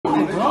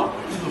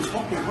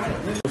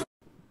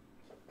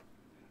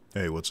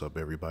Hey, what's up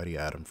everybody?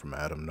 Adam from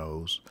Adam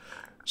Knows.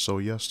 So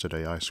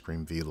yesterday Ice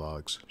Cream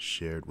Vlogs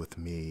shared with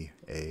me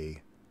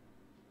a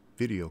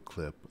video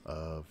clip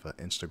of an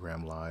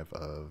Instagram live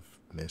of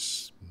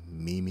Miss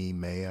Mimi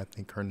May, I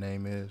think her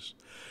name is.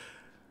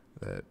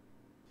 That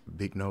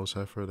big nose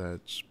heifer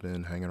that's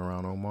been hanging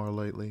around Omar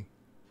lately.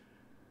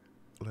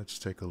 Let's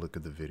take a look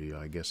at the video.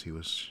 I guess he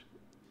was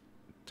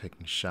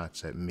taking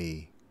shots at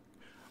me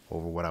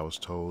over what I was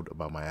told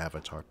about my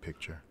avatar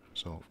picture.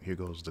 So here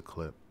goes the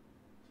clip.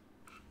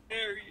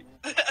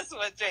 That's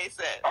what Jay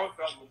said.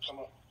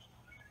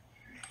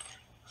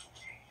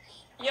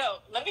 Yo,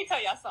 let me tell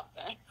y'all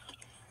something.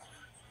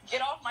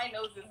 Get off my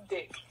nose's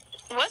dick.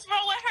 What's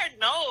wrong with her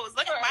nose?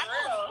 Look at my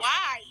nose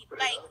wide.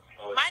 Like,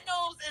 my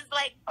nose is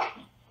like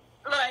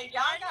y'all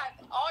got,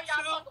 all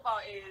y'all talk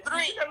about is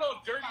three. That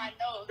little dirty, my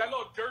nose. that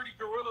little dirty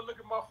gorilla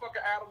looking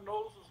motherfucker Adam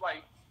nose is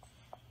like.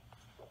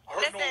 Her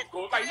Listen, nose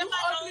goes like my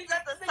nose is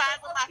the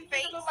size of my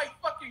face. You look like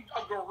fucking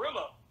a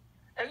gorilla,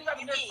 and you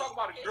gotta never talk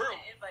about a girl.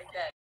 It's like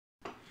that.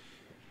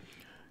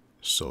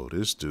 So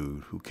this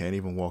dude, who can't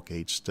even walk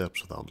 8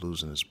 steps without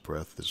losing his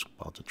breath, is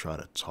about to try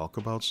to talk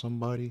about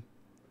somebody?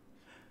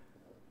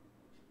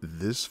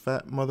 This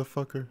fat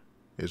motherfucker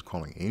is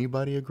calling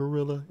anybody a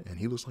gorilla, and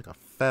he looks like a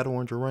fat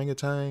orange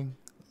orangutan?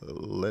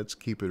 Let's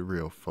keep it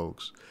real,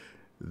 folks.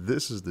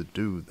 This is the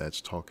dude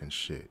that's talking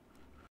shit.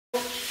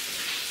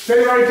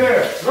 Stay right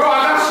there. Bro,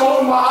 I got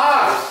salt in my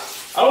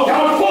eyes. I don't give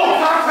a fuck.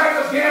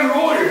 Contact the damn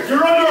lawyer.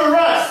 You're under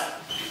arrest.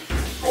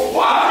 Oh,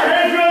 why? Put your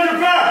hands behind your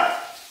back.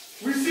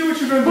 We see what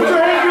you've been doing. Put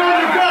your hands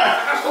behind your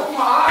back. I got salt in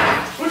my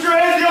eyes. Put your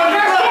hands behind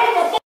your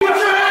back. Put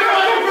your hands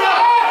behind your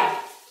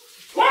back.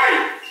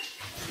 Wait.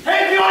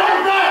 Hands behind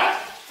your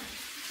back.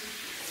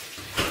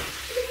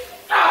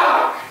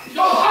 Ah.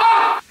 Yo,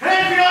 ah.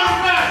 Hands behind your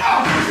back.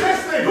 Ah.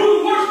 Resisting. Who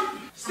the worst?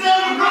 Stay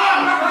on the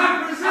ground. I'm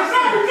not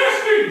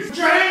resisting. Put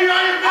your hands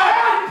behind your back.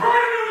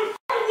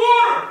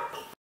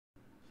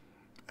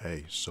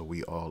 Hey, so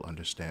we all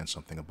understand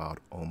something about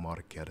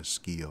Omar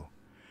Gadesquillo.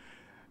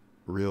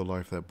 Real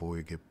life, that boy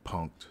would get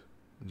punked,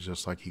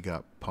 just like he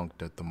got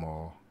punked at the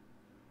mall.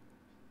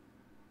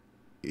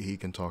 He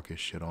can talk his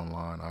shit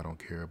online, I don't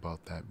care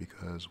about that,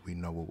 because we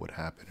know what would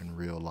happen in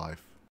real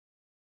life.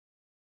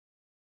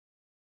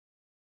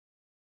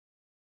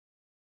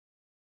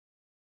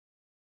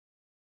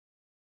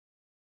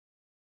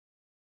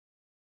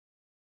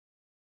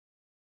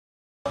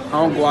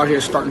 I don't go out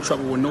here starting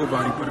trouble with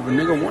nobody, but if a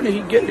nigga want it,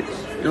 he get it.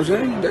 You know what I'm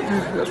saying?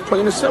 That's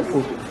plain and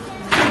simple.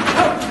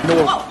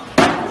 No.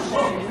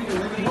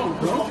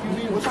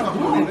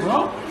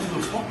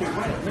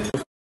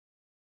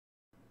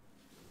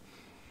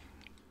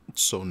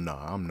 So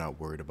nah, I'm not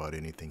worried about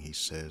anything he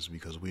says,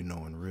 because we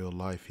know in real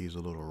life he's a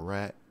little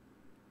rat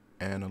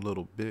and a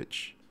little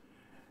bitch.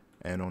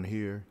 And on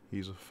here,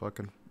 he's a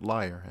fucking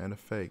liar and a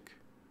fake.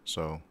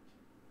 So,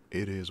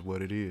 it is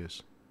what it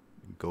is.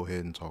 Go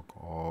ahead and talk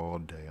all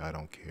day, I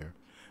don't care.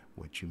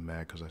 What, you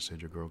mad because I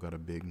said your girl got a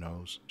big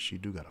nose? She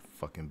do got a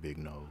fucking big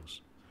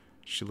nose.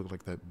 She looked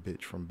like that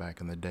bitch from back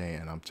in the day,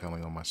 and I'm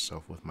telling on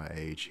myself with my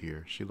age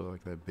here. She looked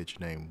like that bitch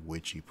named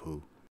Witchy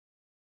Poo.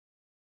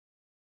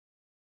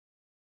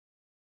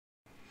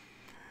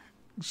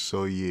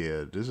 So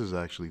yeah, this is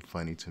actually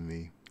funny to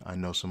me. I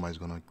know somebody's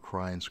gonna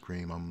cry and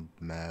scream I'm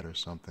mad or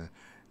something.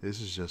 This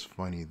is just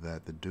funny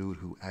that the dude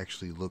who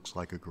actually looks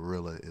like a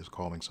gorilla is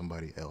calling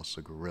somebody else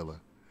a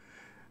gorilla.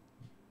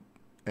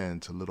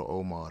 And to little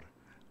Omar,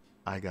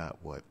 I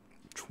got, what,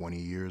 20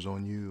 years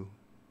on you?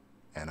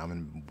 And I'm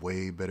in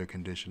way better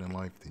condition in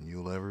life than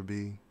you'll ever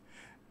be?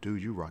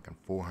 Dude, you rocking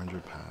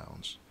 400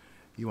 pounds.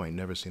 You ain't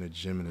never seen a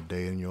gym in a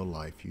day in your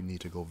life. You need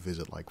to go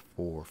visit like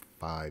 4 or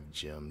 5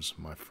 gyms,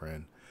 my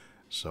friend.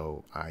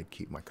 So I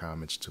keep my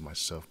comments to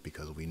myself,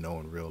 because we know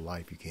in real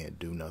life you can't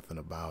do nothing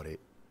about it.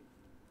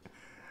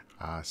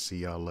 I'll see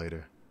y'all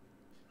later.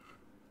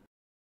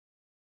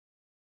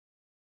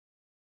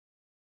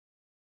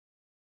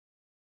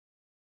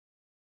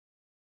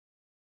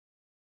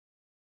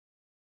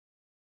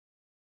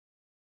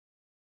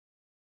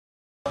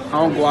 I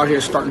don't go out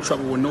here starting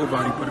trouble with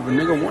nobody, but if a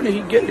nigga want it,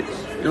 he get it. You know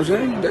what I'm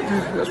saying?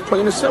 That's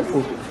plain and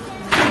simple. No.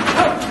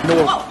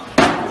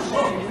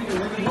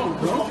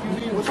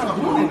 What's up,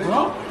 bro?